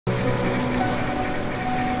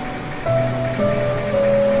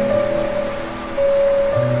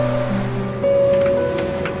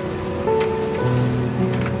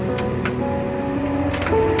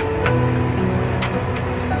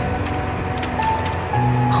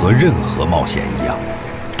和任何冒险一样，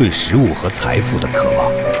对食物和财富的渴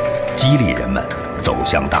望，激励人们走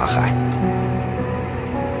向大海。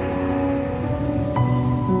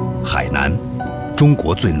海南，中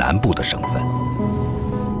国最南部的省份，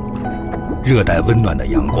热带温暖的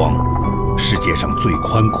阳光，世界上最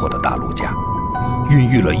宽阔的大陆架，孕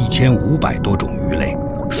育了1500多种鱼类，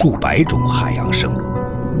数百种海洋生物。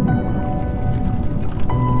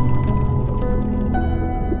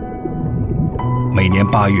每年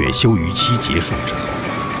8月休渔期结束之后，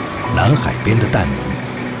南海边的蛋民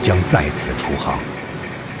将再次出航。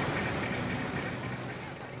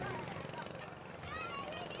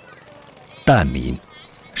蛋民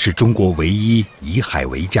是中国唯一以海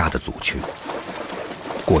为家的族群。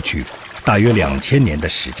过去大约2000年的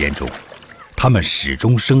时间中，他们始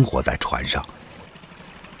终生活在船上。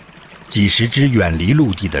几十只远离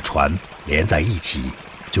陆地的船连在一起，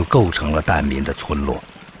就构成了蛋民的村落。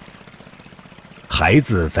孩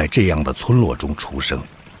子在这样的村落中出生，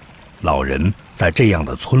老人在这样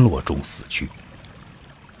的村落中死去。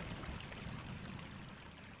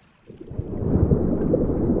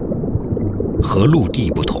和陆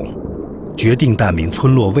地不同，决定蛋民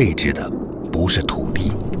村落位置的不是土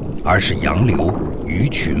地，而是洋流、鱼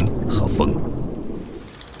群和风。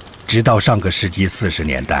直到上个世纪40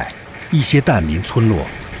年代，一些蛋民村落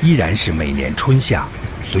依然是每年春夏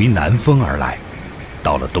随南风而来，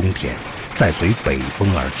到了冬天再随北风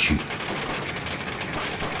而去。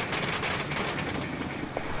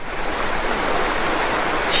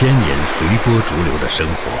千年随波逐流的生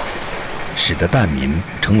活，使得蛋民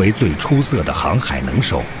成为最出色的航海能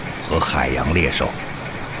手和海洋猎手。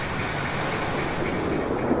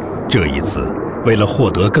这一次，为了获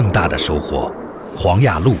得更大的收获，黄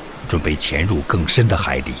亚陆准备潜入更深的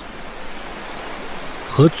海底。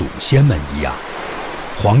和祖先们一样，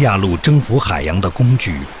黄亚陆征服海洋的工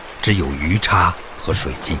具只有鱼叉和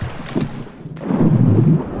水镜。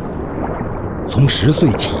从10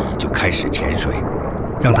岁起就开始潜水，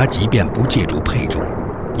让他即便不借助配重，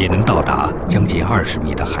也能到达将近20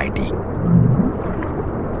米的海底。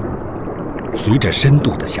随着深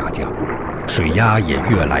度的下降，水压也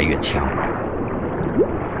越来越强。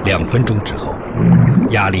2分钟之后，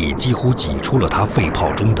压力几乎挤出了他肺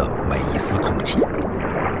泡中的每一丝空气。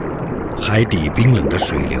海底冰冷的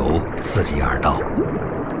水流刺激耳道，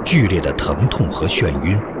剧烈的疼痛和眩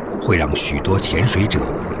晕会让许多潜水者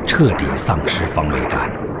彻底丧失方位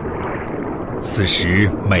感。此时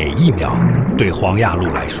每一秒对黄亚陆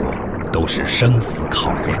来说都是生死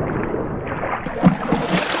考验。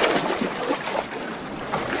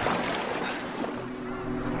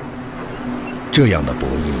这样的博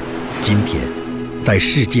弈，今天在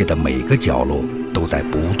世界的每个角落都在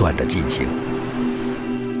不断地进行。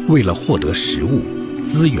为了获得食物、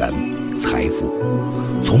资源、财富，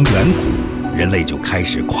从远古人类就开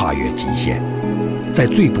始跨越极限，在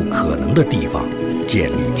最不可能的地方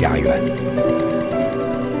建立家园。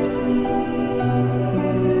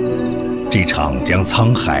这场将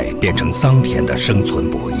沧海变成桑田的生存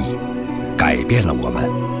博弈，改变了我们，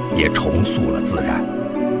也重塑了自然。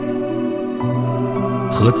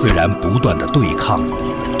和自然不断的对抗、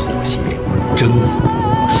妥协、征服、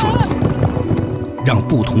顺应，让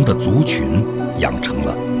不同的族群养成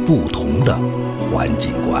了不同的环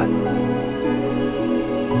境观。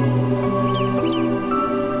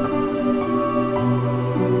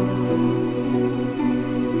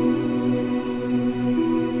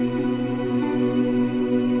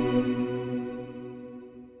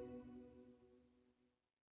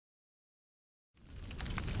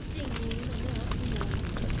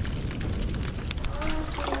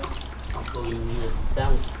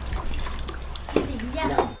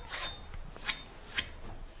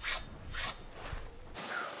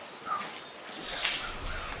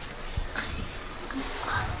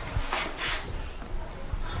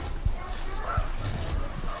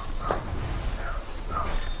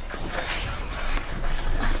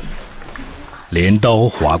镰刀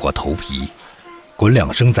划过头皮，滚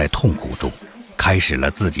两声在痛苦中开始了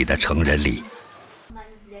自己的成人礼。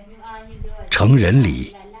成人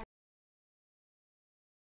礼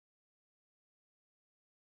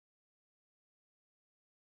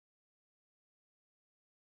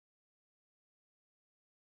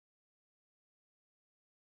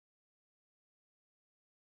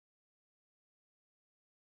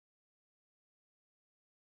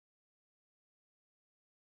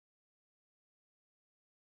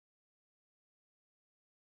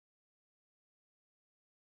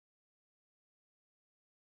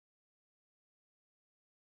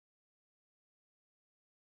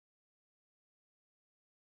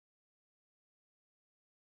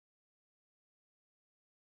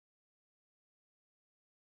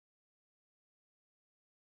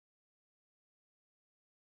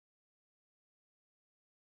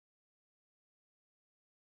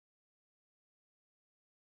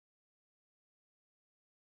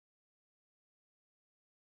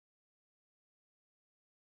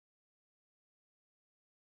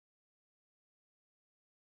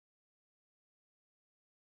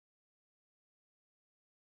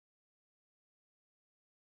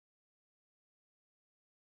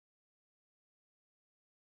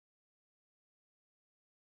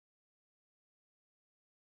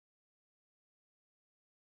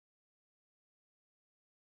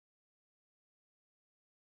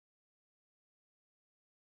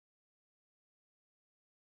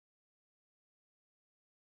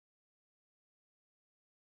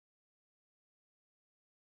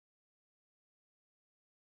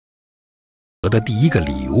得的第一个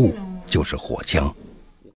礼物就是火枪。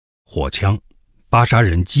火枪，巴沙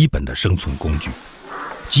人基本的生存工具。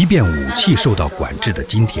即便武器受到管制的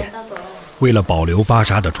今天，为了保留巴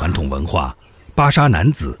沙的传统文化，巴沙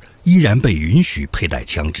男子依然被允许佩戴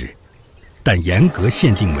枪支，但严格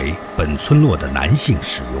限定为本村落的男性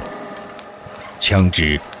使用。枪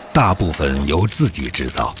支大部分由自己制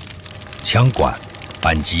造，枪管、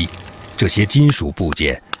扳机这些金属部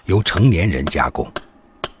件由成年人加工。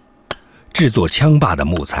制作枪把的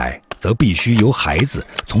木材则必须由孩子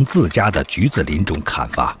从自家的橘子林中砍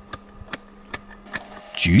伐。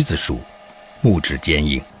橘子树木质坚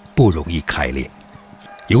硬，不容易开裂，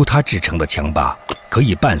由它制成的枪把可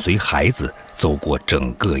以伴随孩子走过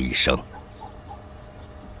整个一生。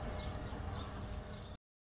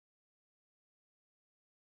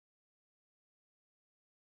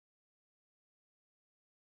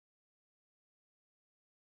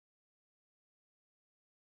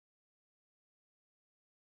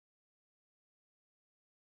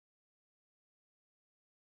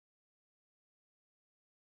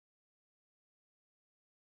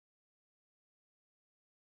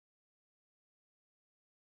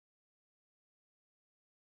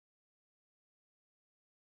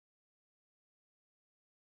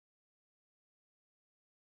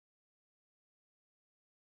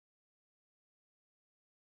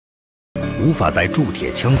无法在铸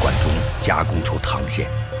铁枪管中加工出膛线。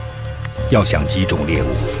要想击中猎物，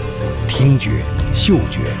听觉、嗅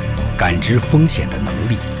觉、感知风险的能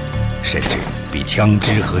力，甚至比枪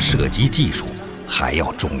支和射击技术还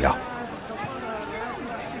要重要。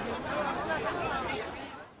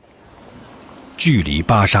距离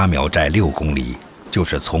巴沙苗寨6公里就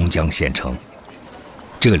是从江县城，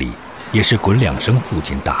这里也是滚两生父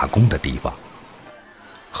亲打工的地方。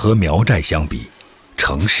和苗寨相比，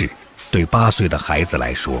城市对8岁的孩子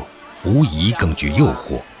来说，无疑更具诱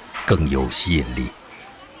惑，更有吸引力。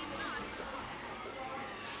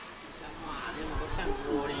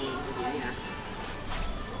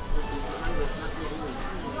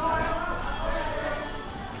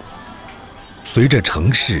随着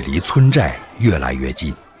城市离村寨越来越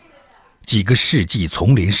近，几个世纪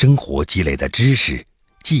丛林生活积累的知识、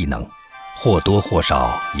技能，或多或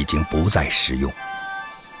少已经不再实用。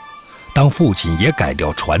当父亲也改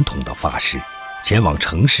掉传统的发饰，前往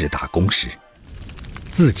城市打工时，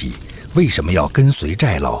自己为什么要跟随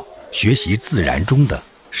寨老学习自然中的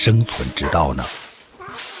生存之道呢？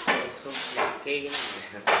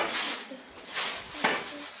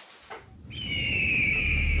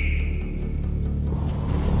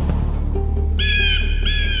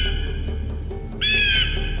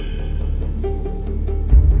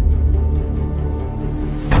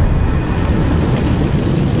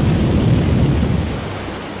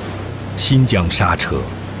新疆刹车，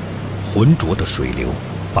浑浊的水流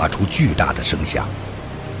发出巨大的声响。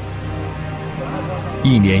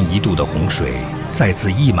1年1度的洪水再次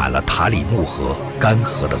溢满了塔里木河干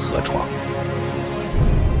涸的河床。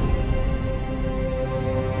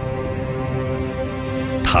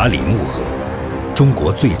塔里木河，中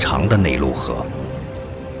国最长的内陆河，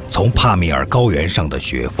从帕米尔高原上的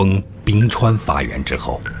雪峰冰川发源之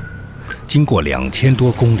后，经过2000多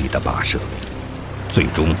公里的跋涉，最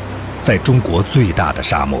终在中国最大的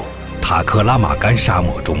沙漠塔克拉玛干沙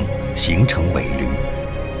漠中形成尾驴。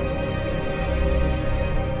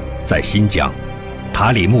在新疆，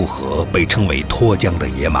塔里木河被称为脱缰的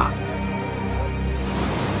野马。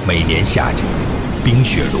每年夏季，冰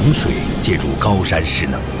雪融水借助高山势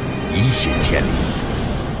能，一泻千里。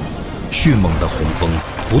迅猛的洪峰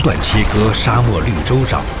不断切割沙漠绿洲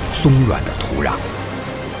上松软的土壤。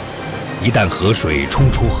一旦河水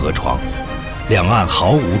冲出河床，两岸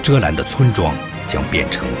毫无遮拦的村庄将变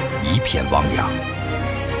成一片汪洋。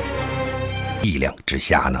力量之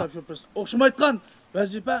下呢？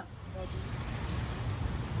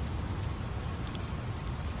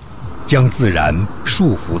将自然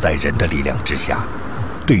束缚在人的力量之下，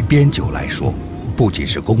对边酒来说，不仅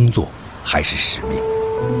是工作，还是使命。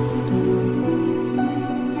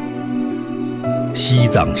西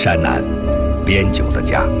藏山南，边酒的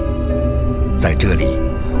家，在这里，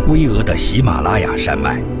巍峨的喜马拉雅山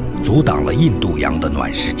脉阻挡了印度洋的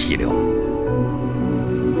暖湿气流。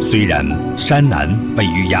虽然山南位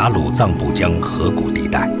于雅鲁藏布江河谷地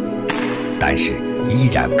带，但是依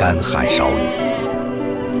然干旱少雨。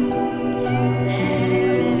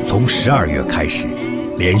从12月开始，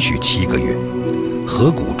连续7个月，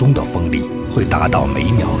河谷中的风力会达到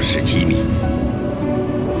每秒17米。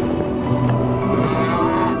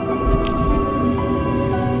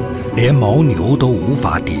连牦牛都无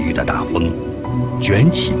法抵御的大风，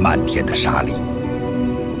卷起漫天的沙粒。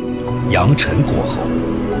扬尘过后，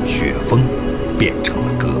雪峰变成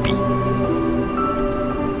了戈壁。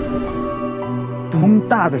风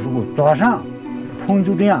大的时候，早上风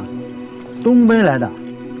就这样东北来的，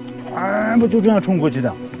全部就这样冲过去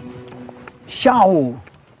的。下午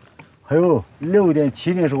还有6点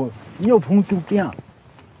7点的时候，鸟棚就这样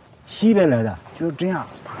西边来的，就这样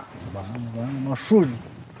往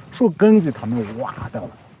树根子他们挖到了。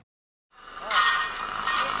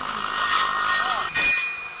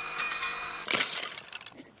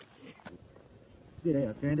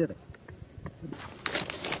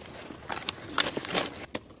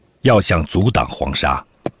要想阻挡黄沙，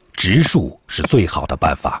植树是最好的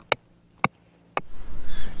办法。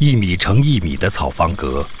1米乘1米的草方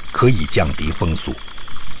格可以降低风速，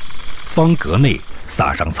方格内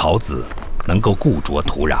撒上草籽，能够固着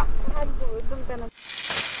土壤。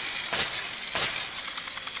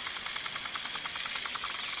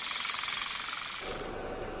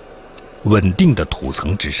稳定的土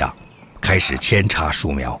层之上，开始扦插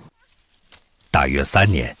树苗，大约3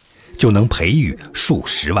年，就能培育数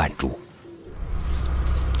10万株。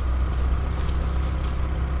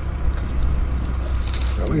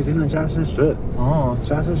为这种加水水，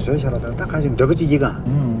加水水下来的，它还是这个季节干。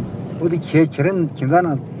我的切人现在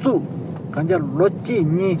呢做，感觉落地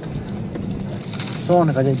你，说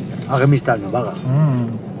那个叫阿个米斯塔里巴个。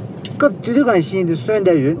个对这个新的酸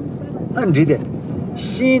的云，很值得。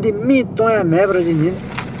新的米当然买不了钱，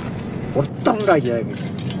我当着也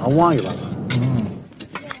啊忘一把。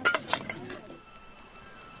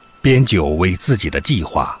边九为自己的计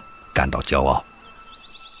划感到骄傲，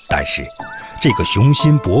但是这个雄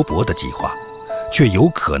心勃勃的计划，却有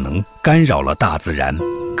可能干扰了大自然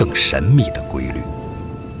更神秘的规律。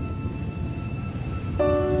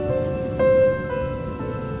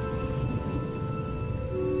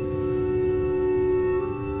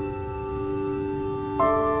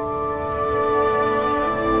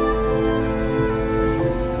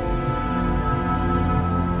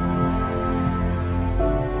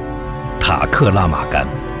塔克拉玛干，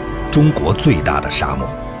中国最大的沙漠。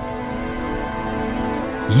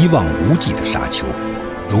一望无际的沙丘，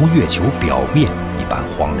如月球表面一般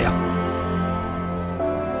荒凉。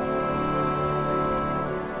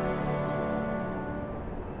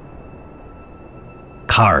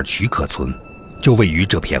卡尔曲克村就位于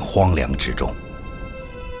这片荒凉之中。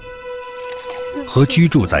和居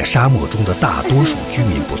住在沙漠中的大多数居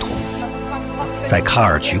民不同，在卡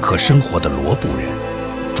尔曲克生活的罗布人，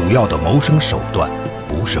主要的谋生手段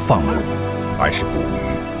不是放牧，而是捕鱼。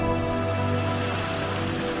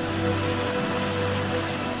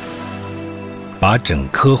把整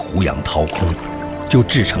颗湖洋掏空，就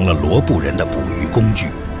制成了罗布人的捕鱼工具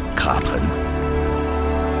——卡盆。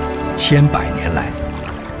千百年来，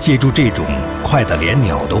借助这种快得连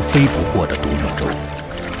鸟都飞不过的独木舟，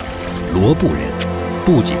罗布人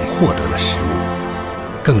不仅获得了食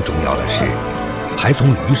物，更重要的是，还从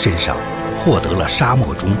鱼身上获得了沙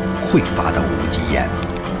漠中匮乏的无机盐，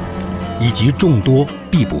以及众多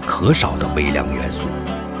必不可少的微量元素。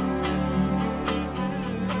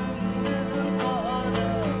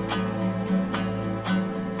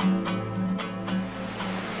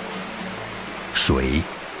水，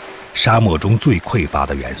沙漠中最匮乏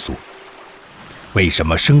的元素。为什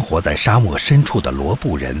么生活在沙漠深处的罗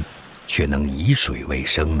布人却能以水为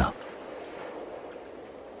生呢？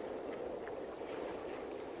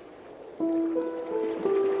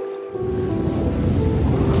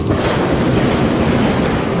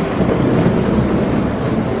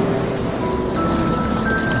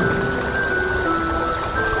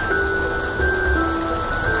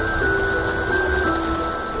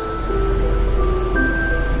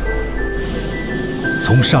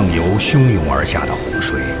从上游汹涌而下的洪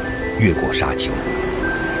水，越过沙丘，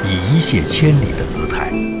以一泻千里的姿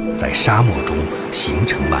态，在沙漠中形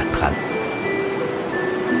成漫滩。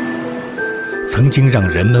曾经让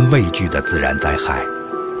人们畏惧的自然灾害，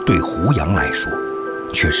对胡杨来说，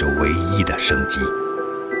却是唯一的生机。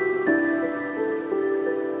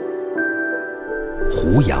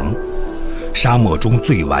胡杨，沙漠中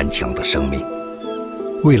最顽强的生命，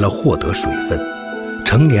为了获得水分，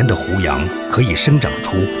成年的胡杨可以生长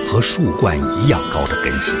出和树冠一样高的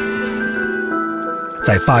根系。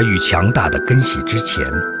在发育强大的根系之前，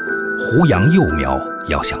胡杨幼苗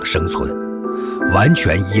要想生存，完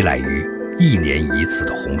全依赖于1年1次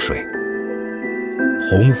的洪水。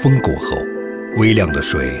洪峰过后，微量的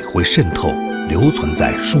水会渗透，留存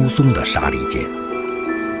在疏松的沙砾间。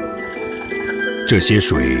这些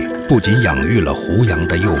水不仅养育了胡杨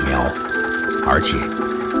的幼苗，而且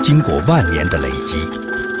经过万年的累积，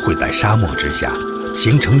会在沙漠之下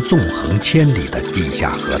形成纵横千里的地下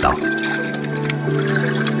河道。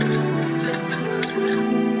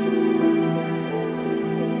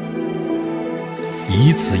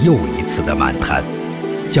一次又一次的满滩，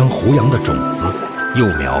将胡杨的种子、幼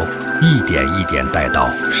苗一点一点带到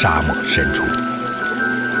沙漠深处。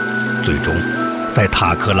最终，在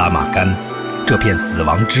塔克拉玛干这片死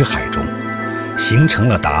亡之海中，形成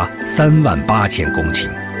了达38000公顷、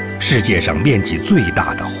世界上面积最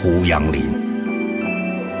大的胡杨林。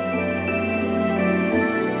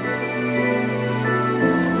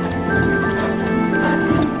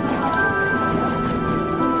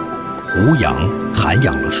胡杨涵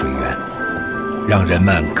养了水源，让人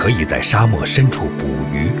们可以在沙漠深处捕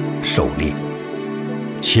鱼、狩猎。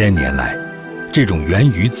千年来，这种源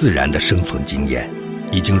于自然的生存经验，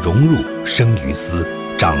已经融入生于斯、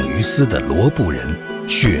长于斯的罗布人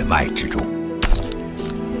血脉之中。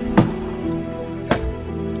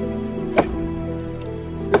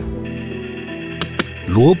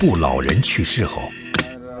罗布老人去世后，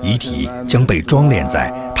遗体将被装殓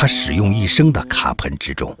在他使用一生的卡盆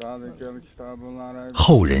之中。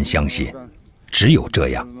后人相信，只有这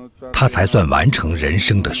样，他才算完成人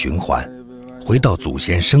生的循环，回到祖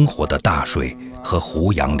先生活的大水和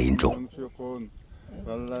胡杨林中。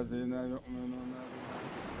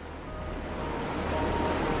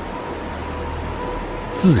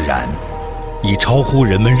自然以超乎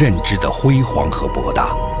人们认知的辉煌和博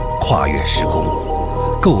大，跨越时空，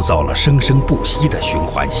构造了生生不息的循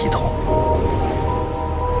环系统。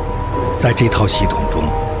在这套系统中，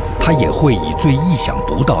它也会以最意想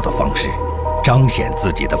不到的方式彰显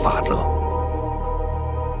自己的法则。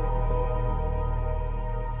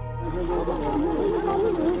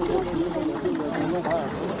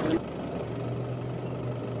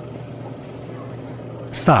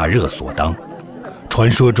萨热索当，传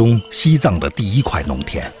说中西藏的第一块农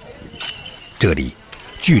田。这里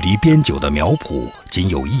距离边久的苗圃仅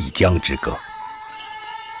有1江之隔。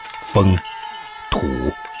风、土、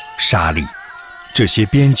沙砾，这些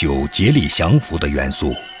边久竭力降服的元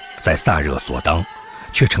素，在萨热索当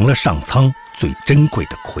却成了上苍最珍贵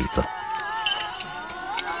的馈赠。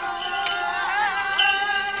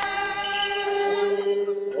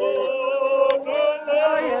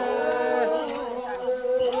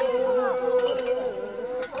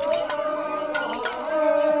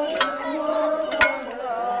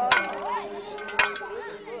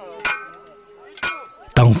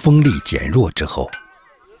当风力减弱之后，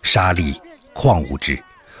沙砾、矿物质、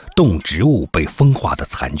动植物被风化的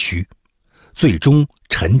残躯，最终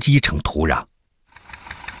沉积成土壤。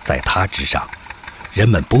在它之上，人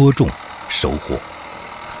们播种、收获，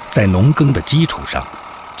在农耕的基础上，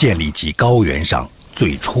建立起高原上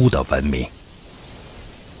最初的文明。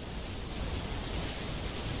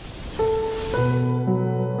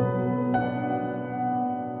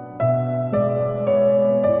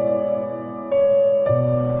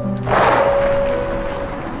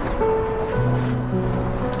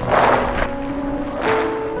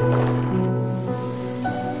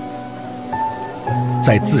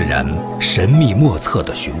在自然神秘莫测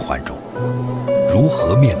的循环中，如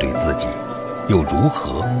何面对自己，又如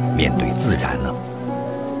何面对自然呢？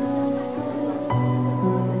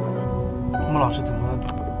孟老师怎么？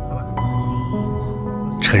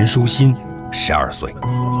陈舒心12岁，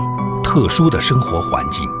特殊的生活环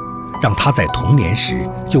境让他在童年时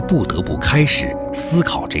就不得不开始思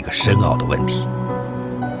考这个深奥的问题。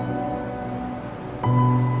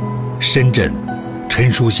深圳，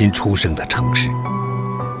陈舒心出生的城市。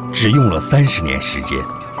只用了30年时间，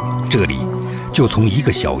这里就从一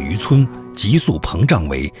个小渔村急速膨胀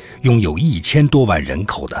为拥有1000多万人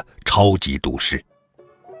口的超级都市。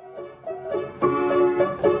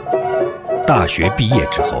大学毕业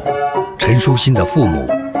之后，陈舒心的父母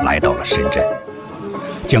来到了深圳，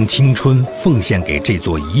将青春奉献给这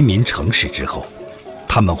座移民城市之后，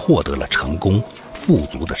他们获得了成功、富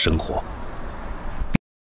足的生活。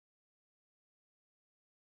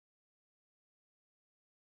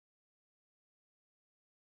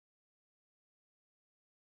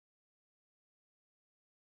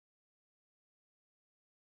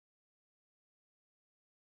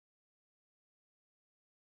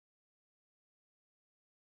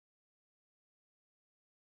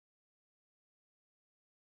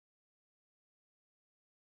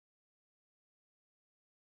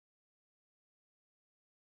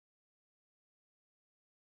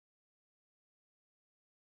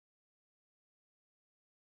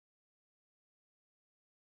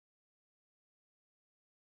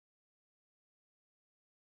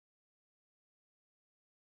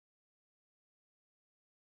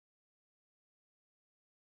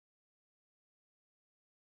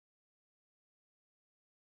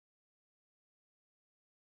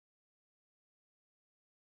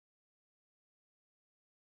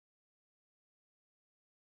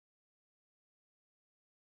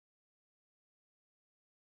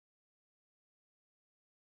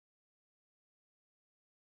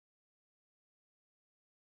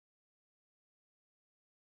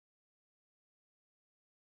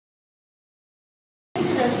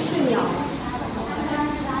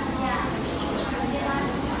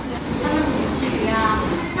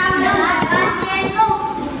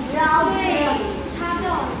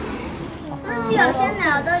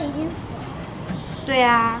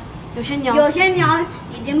呀？有些鸟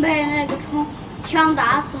已经被那个枪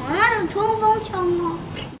打死了，那是冲锋枪吗？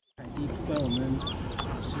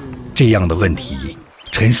这样的问题，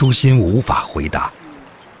陈淑欣无法回答。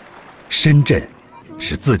深圳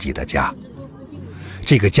是自己的家，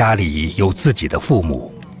这个家里有自己的父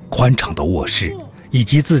母、宽敞的卧室，以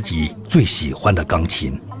及自己最喜欢的钢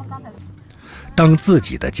琴。当自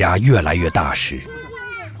己的家越来越大时，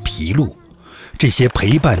麋鹿这些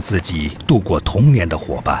陪伴自己度过童年的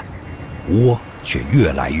伙伴，窝却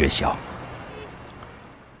越来越小。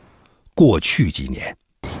过去几年，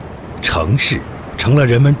城市成了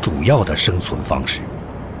人们主要的生存方式，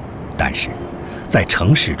但是在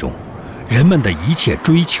城市中，人们的一切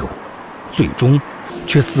追求，最终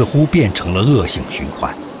却似乎变成了恶性循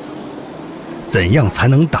环。怎样才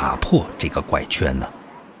能打破这个怪圈呢？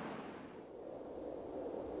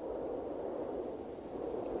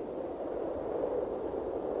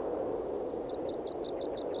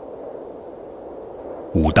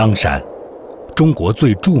武当山，中国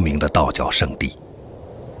最著名的道教圣地，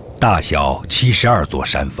大小72座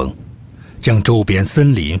山峰，将周边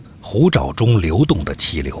森林、湖沼中流动的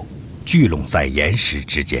气流聚拢在岩石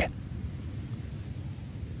之间。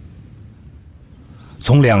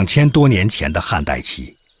从2000多年前的汉代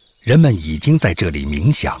起，人们已经在这里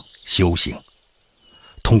冥想修行，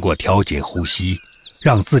通过调节呼吸，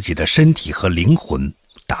让自己的身体和灵魂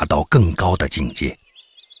达到更高的境界。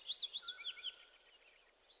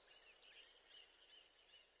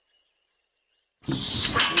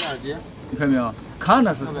你看没有？看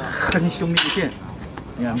的是很凶明显，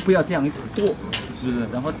你看不要这样一躲，是不是？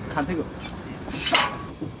然后看这个，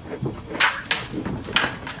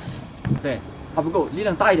对，还不够，力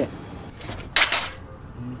量大一点。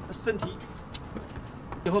身体，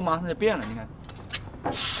以后马上就变了，你看。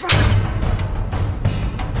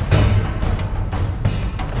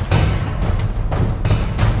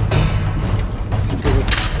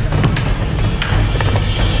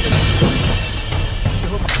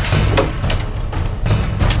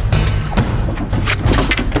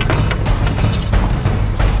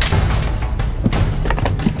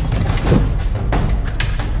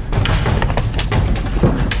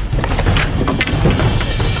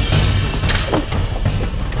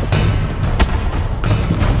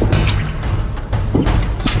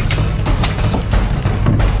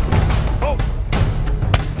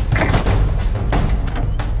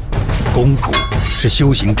功夫是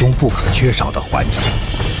修行中不可缺少的环节。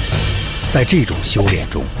在这种修炼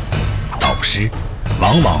中，导师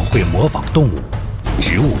往往会模仿动物、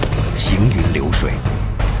植物行云流水，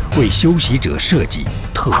为修习者设计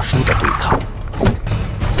特殊的对抗。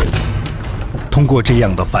通过这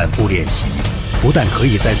样的反复练习，不但可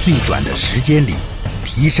以在最短的时间里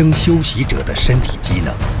提升修习者的身体机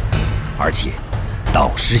能，而且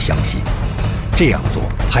导师相信，这样做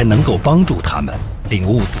还能够帮助他们领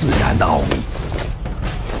悟自然的奥秘。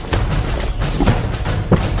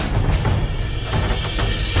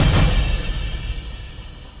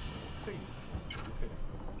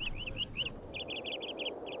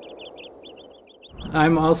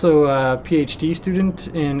I'm also a PhD student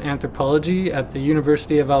in anthropology at the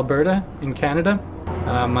University of Alberta in Canada.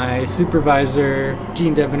 My supervisor,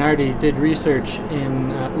 Jean Debonardi, did research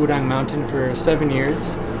in Udang Mountain for 7 years,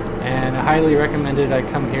 and I highly recommended I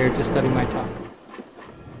come here to study my topic.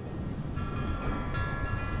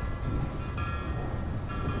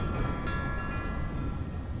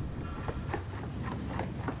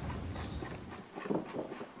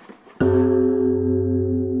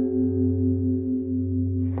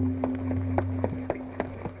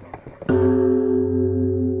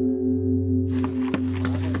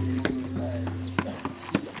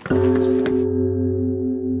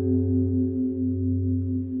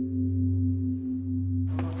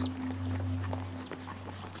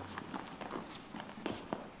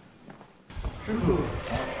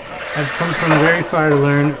 I've come from very far to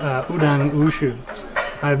learn Udang Wushu.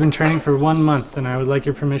 I've been training for 1 month and I would like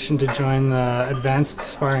your permission to join the advanced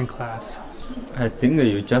sparring class. I think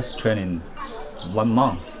you just training 1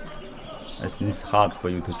 month. I think it's hard for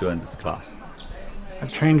you to join this class.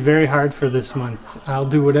 I've trained very hard for this month. I'll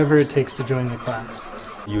do whatever it takes to join the class.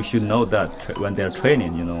 You should know that when they're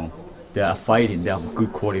training, they are fighting, they have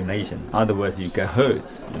good coordination. Otherwise you get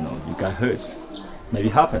hurt, you get hurt. Maybe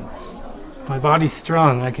happen. My body's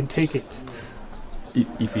strong, I can take it.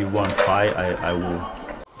 If you want to try, I will.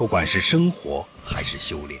 不管是生活还是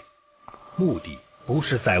修炼，目的不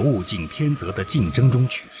是在物竞天择的竞争中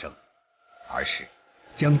取胜，而是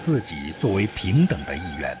将自己作为平等的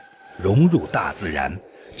一员，融入大自然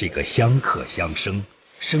这个相克相生、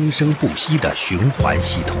生生不息的循环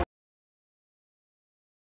系统。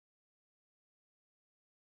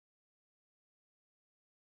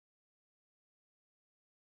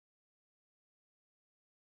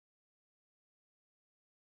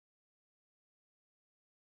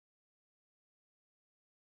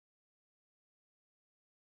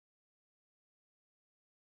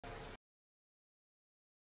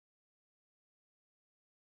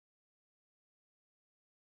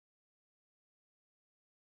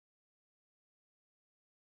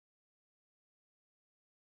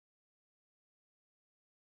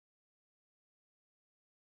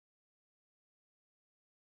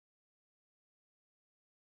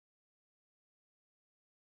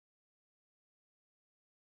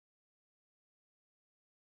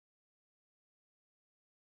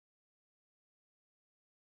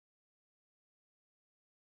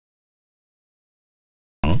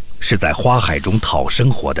是在花海中讨生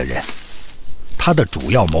活的人，他的主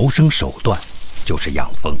要谋生手段就是养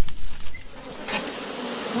蜂。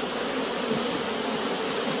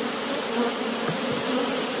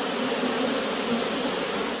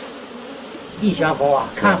一箱蜂啊，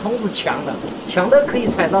看蜂子强的可以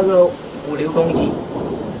采到个5-6公斤，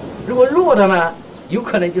如果弱的呢，有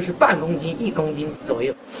可能就是半公斤、1公斤左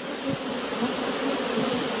右。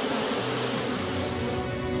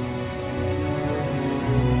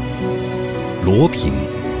罗平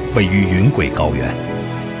位于云贵高原，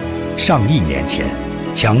上亿年前，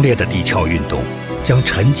强烈的地壳运动将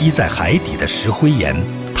沉积在海底的石灰岩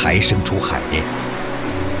抬升出海面。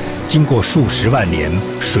经过数十万年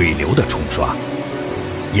水流的冲刷，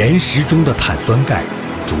岩石中的碳酸钙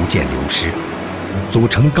逐渐流失，组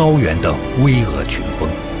成高原的巍峨群峰，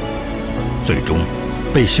最终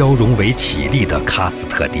被消融为绮丽的喀斯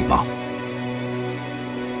特地貌。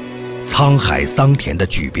沧海桑田的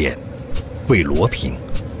巨变，为罗平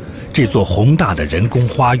这座宏大的人工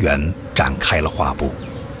花园展开了画布。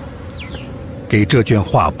给这卷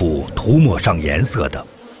画布涂抹上颜色的，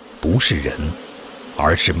不是人，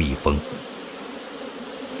而是蜜蜂。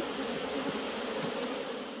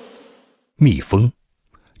蜜蜂，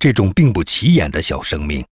这种并不起眼的小生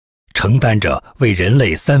命，承担着为人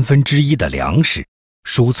类1/3的粮食、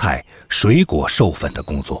蔬菜、水果授粉的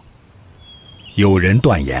工作。有人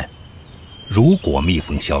断言，如果蜜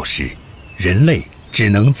蜂消失，人类只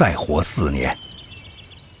能再活4年。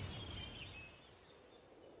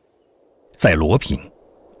在罗平，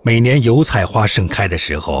每年油菜花盛开的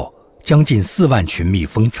时候，将近4万群蜜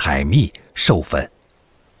蜂采蜜授粉。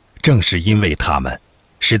正是因为它们，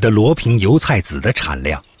使得罗平油菜籽的产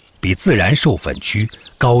量比自然授粉区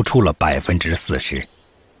高出了40%。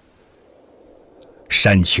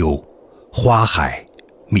山丘、花海、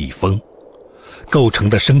蜜蜂构成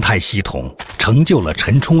的生态系统，成就了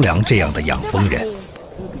陈冲良这样的养蜂人。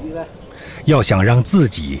要想让自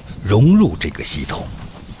己融入这个系统，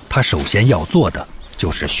他首先要做的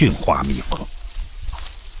就是驯化蜜蜂。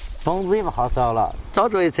蜂子也不好找了，找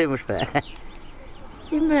着也找不出来。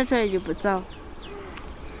捡不出来就不找。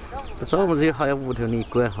不找我们这好像屋头里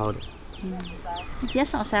管好的。今天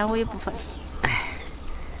上山我也不放心。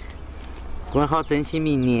管好，争取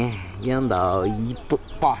明年养到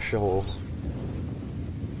180窝。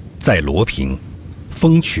在罗平，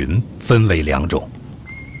蜂群分为2种：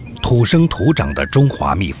土生土长的中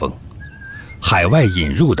华蜜蜂，海外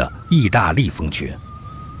引入的意大利蜂群。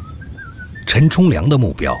陈冲良的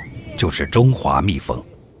目标就是中华蜜蜂。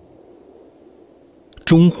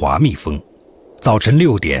中华蜜蜂早晨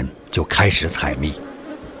6点就开始采蜜，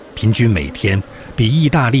平均每天比意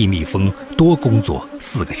大利蜜蜂多工作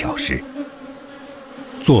4个小时。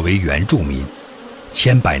作为原住民，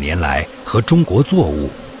千百年来和中国作物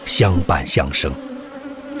相伴相生，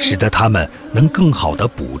使得它们能更好地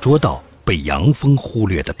捕捉到被洋蜂忽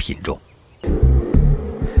略的品种。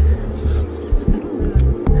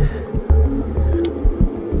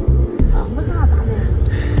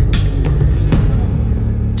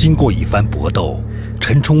经过一番搏斗，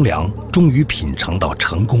陈冲良终于品尝到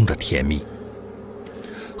成功的甜蜜。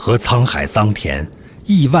和沧海桑田、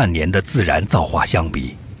亿万年的自然造化相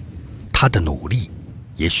比，他的努力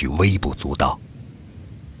也许微不足道。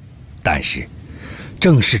但是，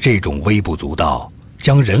正是这种微不足道，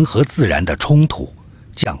将人和自然的冲突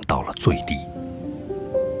降到了最低。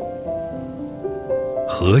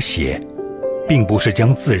和谐，并不是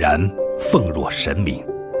将自然奉若神明，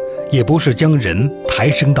也不是将人抬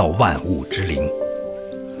升到万物之灵，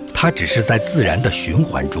它只是在自然的循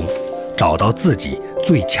环中，找到自己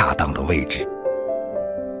最恰当的位置。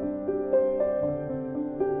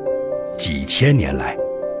几千年来，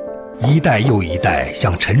一代又一代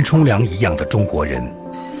像陈冲良一样的中国人，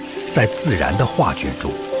在自然的画卷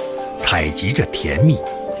中，采集着甜蜜，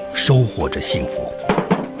收获着幸福。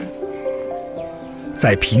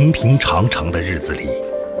在平平常常的日子里，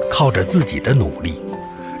靠着自己的努力，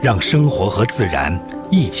让生活和自然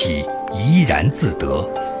一起怡然自得，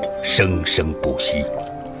生生不息。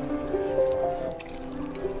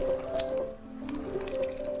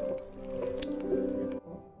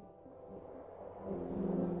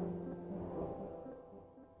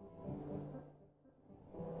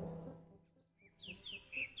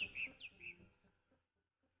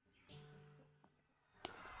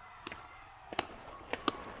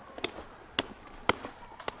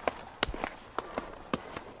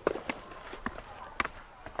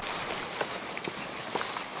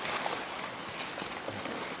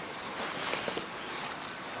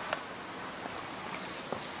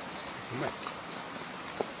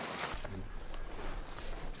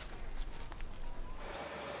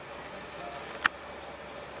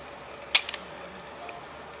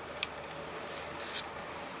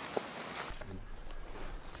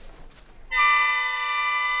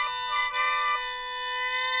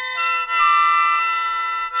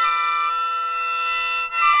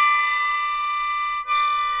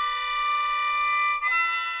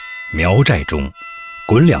苗寨中，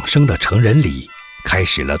滚两声的成人礼开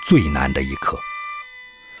始了最难的一课。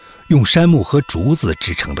用杉木和竹子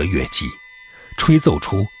制成的乐器，吹奏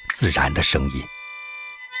出自然的声音。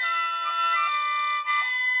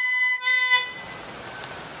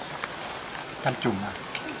干种啊，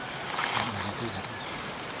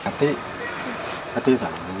阿弟啥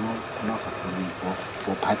？nó sạch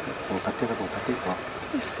bộ phạt cái bộ phạt tiếp của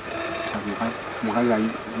sau khi một cái gậy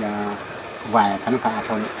vài cái nó pha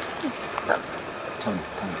thôi thôi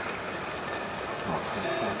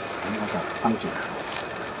nó có thể tăng trưởng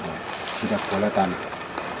chỉ đẹp của là tàn.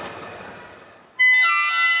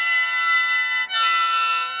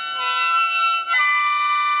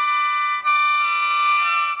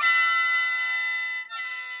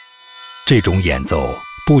这种演奏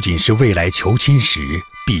不仅是未来求亲时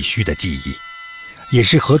必须的记忆，也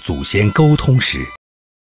是和祖先沟通时